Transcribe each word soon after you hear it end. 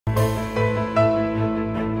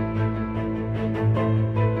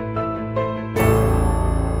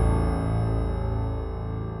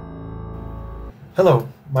Hello,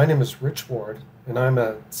 my name is Rich Ward, and I'm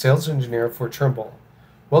a sales engineer for Trimble.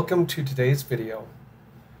 Welcome to today's video.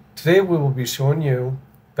 Today we will be showing you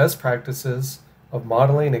best practices of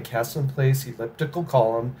modeling a cast-in-place elliptical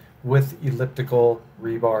column with elliptical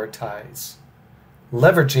rebar ties,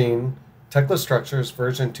 leveraging Tekla Structures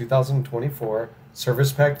version 2024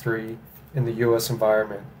 Service Pack 3 in the US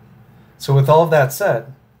environment. So with all of that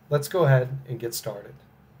said, let's go ahead and get started.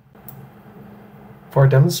 For our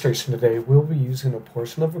demonstration today, we'll be using a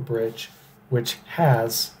portion of a bridge which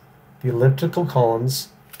has the elliptical columns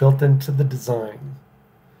built into the design.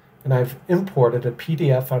 And I've imported a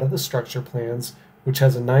PDF out of the structure plans, which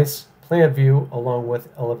has a nice plan view along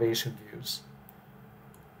with elevation views.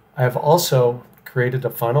 I have also created a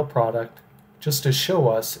final product just to show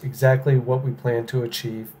us exactly what we plan to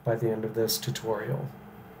achieve by the end of this tutorial.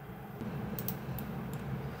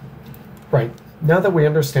 Right. Now that we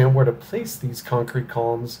understand where to place these concrete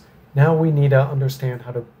columns, now we need to understand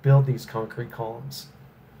how to build these concrete columns.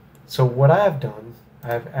 So what I have done, I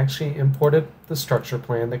have actually imported the structure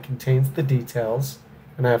plan that contains the details,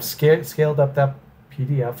 and I have scaled up that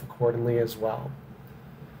PDF accordingly as well.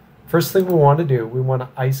 First thing we want to do, we want to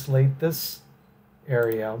isolate this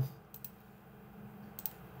area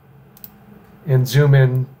and zoom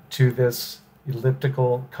in to this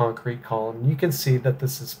elliptical concrete column. You can see that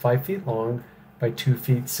this is 5 feet long by 2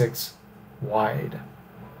 feet 6 wide.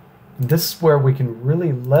 And this is where we can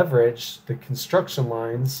really leverage the construction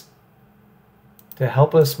lines to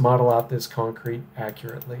help us model out this concrete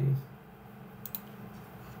accurately.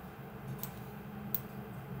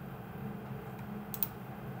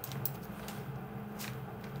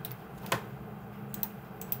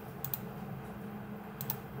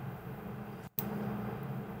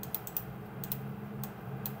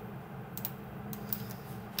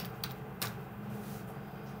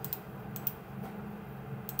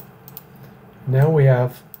 Now we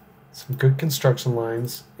have some good construction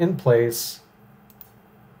lines in place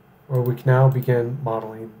where we can now begin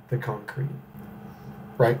modeling the concrete.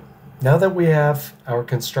 Right, now that we have our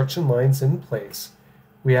construction lines in place,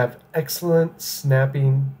 we have excellent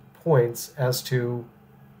snapping points as to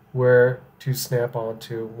where to snap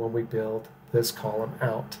onto when we build this column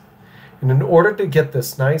out. And in order to get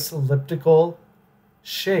this nice elliptical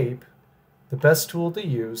shape, the best tool to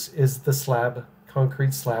use is the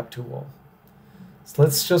concrete slab tool. So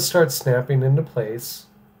let's just start snapping into place.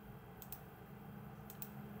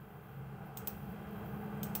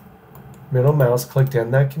 Middle mouse clicked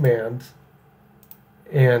in that command,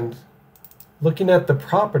 and looking at the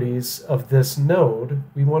properties of this node,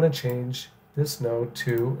 we want to change this node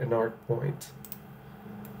to an arc point.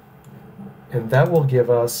 And that will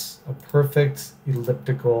give us a perfect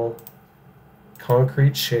elliptical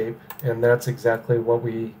concrete shape, and that's exactly what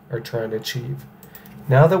we are trying to achieve.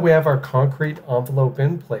 Now that we have our concrete envelope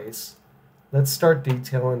in place, let's start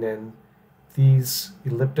detailing in these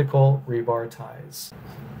elliptical rebar ties.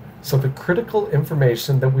 So the critical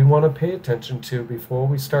information that we want to pay attention to before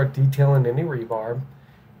we start detailing any rebar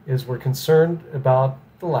is we're concerned about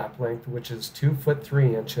the lap length, which is 2 foot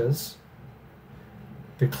 3 inches,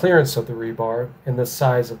 the clearance of the rebar, and the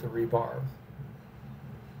size of the rebar.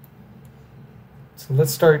 So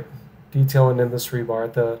let's start detailing in this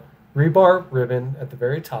rebar. The rebar ribbon at the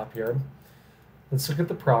very top here. Let's look at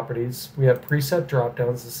the properties. We have preset drop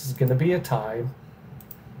downs. This is going to be a tie.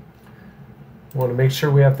 We want to make sure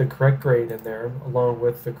we have the correct grade in there along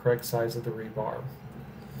with the correct size of the rebar.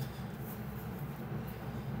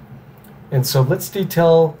 And so let's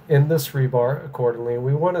detail in this rebar accordingly.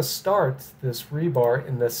 We want to start this rebar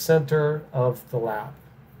in the center of the lap,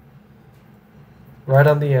 right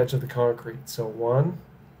on the edge of the concrete. So 1,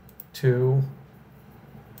 2,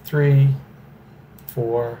 3,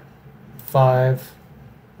 4, 5.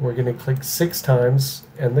 We're going to click 6 times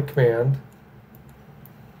in the command,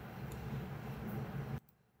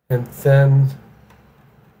 and then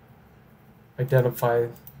identify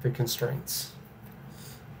the constraints.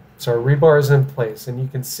 So our rebar is in place, and you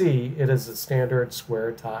can see it is a standard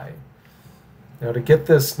square tie. Now to get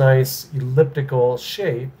this nice elliptical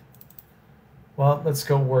shape, well, let's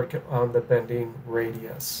go work on the bending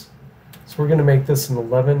radius. So we're going to make this an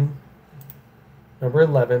number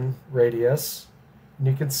 11 radius. And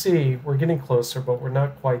you can see we're getting closer, but we're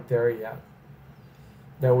not quite there yet.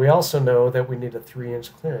 Now we also know that we need a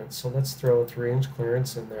 3-inch clearance. So let's throw a 3-inch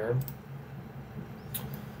clearance in there.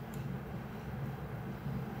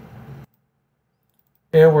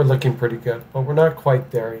 And we're looking pretty good, but we're not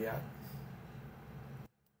quite there yet.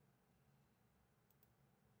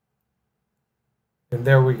 And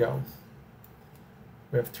there we go.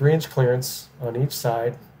 We have 3-inch clearance on each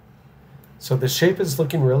side. So the shape is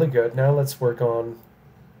looking really good. Now let's work on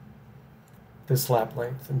this lap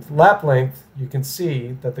length. And lap length, you can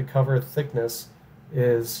see that the cover thickness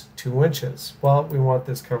is 2 inches. Well, we want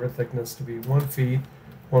this cover thickness to be 1 feet,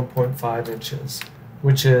 1.5 inches,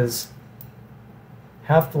 which is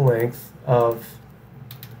half the length of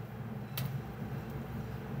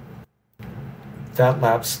that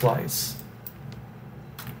lap slice.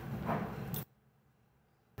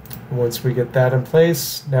 Once we get that in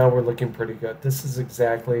place, now we're looking pretty good. This is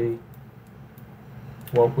exactly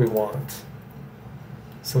what we want.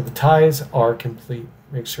 So the ties are complete.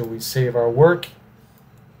 Make sure we save our work.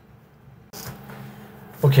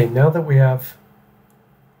 Okay, now that we have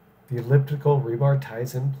the elliptical rebar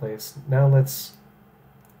ties in place, now let's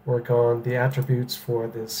work on the attributes for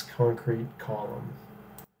this concrete column.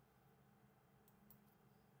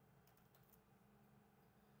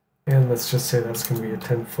 And let's just say that's going to be a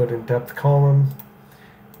 10-foot in depth column.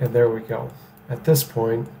 And there we go. At this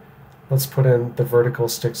point, let's put in the vertical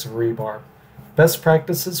sticks of rebar. Best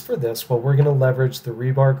practices for this, well, we're going to leverage the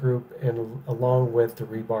rebar group and along with the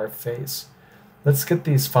rebar face. Let's get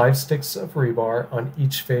these 5 sticks of rebar on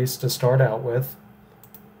each face to start out with.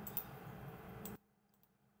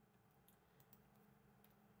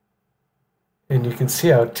 And you can see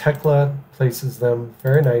how Tekla places them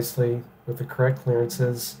very nicely with the correct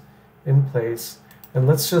clearances in place. And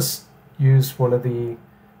let's just use one of the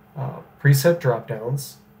preset drop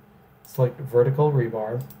downs. Select vertical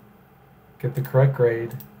rebar, get the correct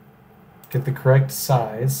grade, get the correct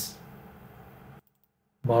size,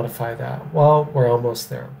 modify that. Well, we're almost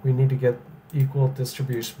there. We need to get equal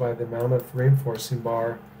distribution by the amount of reinforcing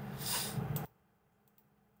bar.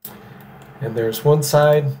 And there's one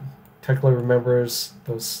side. Tekla remembers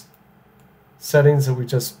those settings that we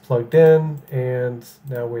just plugged in, and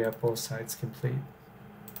now we have both sides complete.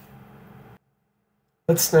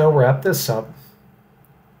 Let's now wrap this up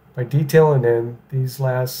by detailing in these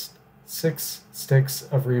last 6 sticks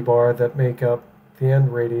of rebar that make up the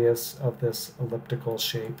end radius of this elliptical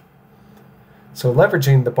shape. So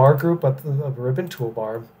leveraging the bar group of the ribbon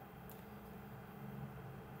toolbar,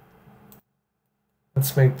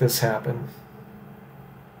 let's make this happen.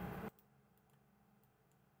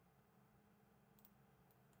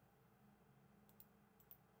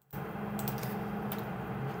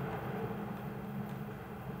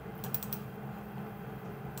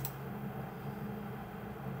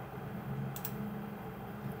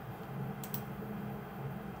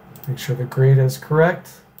 Make sure the grade is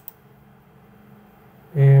correct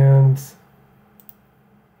and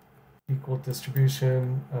equal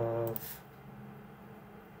distribution of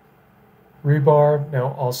rebar.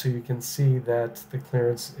 Now also you can see that the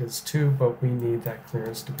clearance is 2, but we need that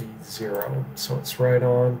clearance to be 0. So it's right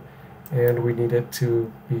on, and we need it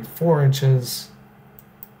to be 4 inches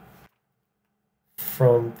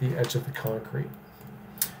from the edge of the concrete.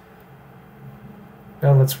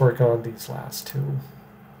 Now let's work on these last 2.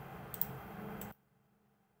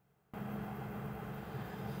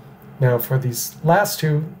 Now for these last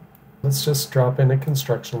 2, let's just drop in a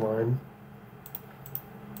construction line.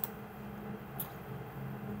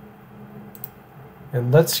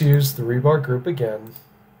 And let's use the rebar group again.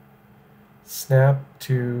 Snap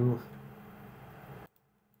to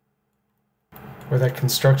where that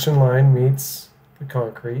construction line meets the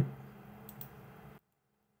concrete.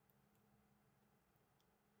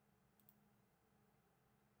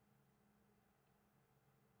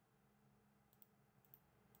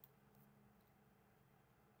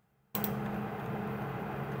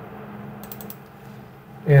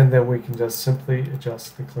 And then we can just simply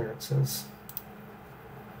adjust the clearances.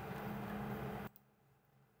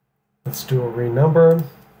 Let's do a renumber.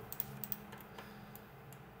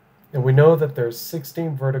 And we know that there's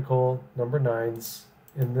 16 vertical number 9s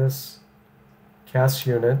in this cast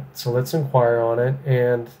unit, so let's inquire on it.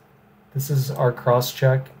 And this is our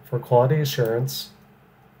cross-check for quality assurance.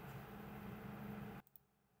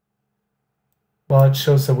 Well, it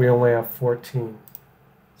shows that we only have 14.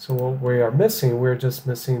 So what we are missing, we're just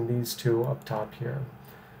missing these 2 up top here.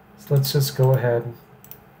 So let's just go ahead,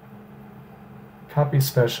 copy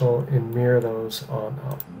special, and mirror those on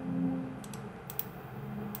up.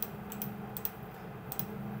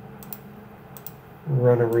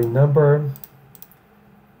 Run a renumber,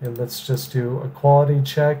 and let's just do a quality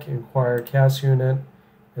check, inquire cast unit,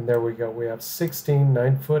 and there we go. We have 16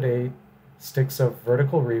 9'8" sticks of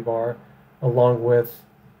vertical rebar, along with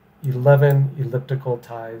 11 elliptical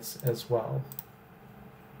ties as well.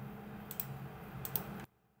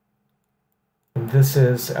 And this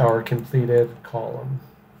is our completed column.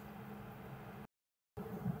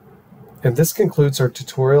 And this concludes our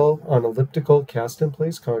tutorial on elliptical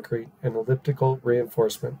cast-in-place concrete and elliptical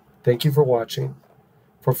reinforcement. Thank you for watching.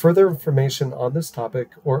 For further information on this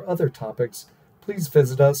topic or other topics, please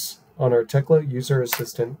visit us on our Tekla User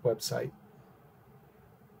Assistant website.